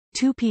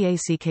2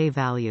 PACK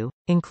value,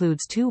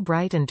 includes 2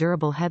 bright and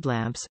durable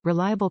headlamps,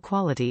 reliable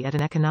quality at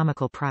an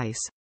economical price.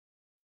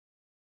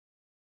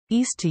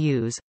 Ease to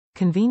use.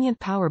 Convenient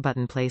power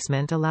button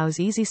placement allows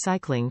easy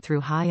cycling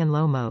through high and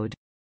low mode.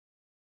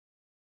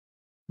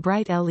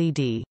 Bright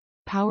LED.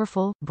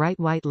 Powerful, bright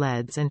white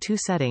LEDs and 2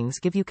 settings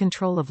give you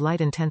control of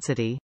light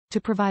intensity, to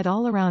provide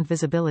all-around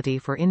visibility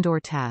for indoor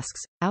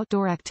tasks,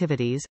 outdoor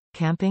activities,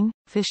 camping,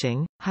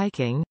 fishing,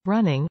 hiking,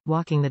 running,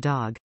 walking the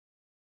dog.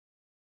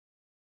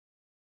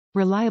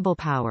 Reliable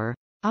power.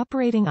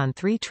 Operating on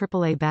 3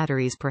 AAA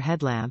batteries per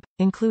headlamp,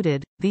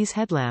 included, these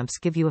headlamps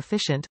give you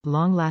efficient,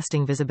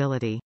 long-lasting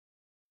visibility.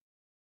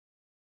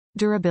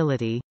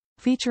 Durability.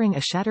 Featuring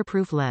a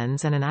shatterproof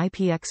lens and an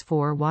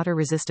IPX4 water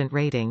resistant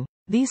rating,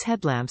 these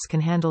headlamps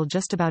can handle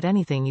just about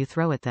anything you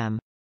throw at them.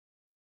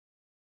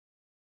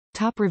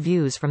 Top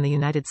reviews from the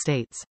United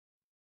States.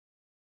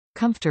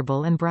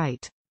 Comfortable and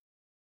bright.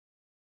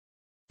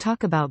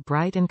 Talk about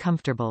bright and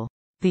comfortable.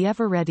 The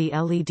Eveready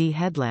LED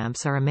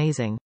headlamps are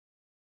amazing.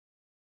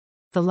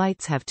 The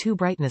lights have 2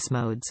 brightness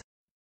modes.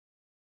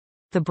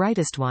 The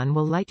brightest one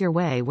will light your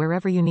way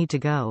wherever you need to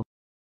go.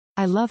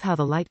 I love how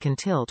the light can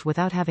tilt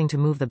without having to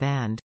move the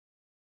band.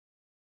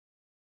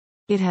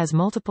 It has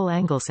multiple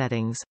angle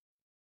settings.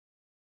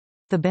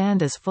 The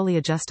band is fully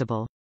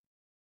adjustable.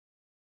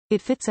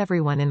 It fits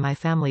everyone in my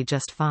family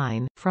just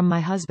fine, from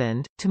my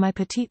husband, to my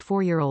petite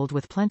 4-year-old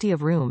with plenty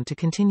of room to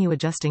continue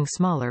adjusting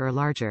smaller or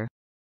larger.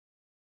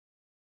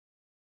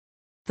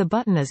 The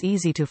button is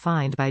easy to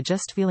find by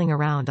just feeling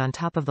around on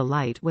top of the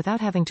light without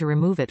having to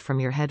remove it from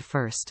your head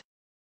first.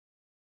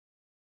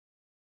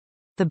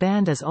 The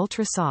band is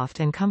ultra soft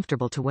and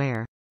comfortable to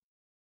wear.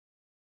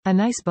 A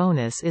nice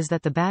bonus is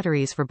that the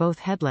batteries for both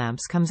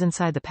headlamps comes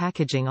inside the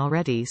packaging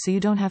already, so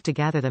you don't have to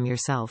gather them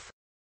yourself.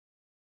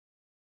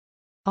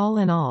 All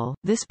in all,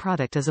 this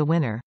product is a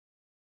winner.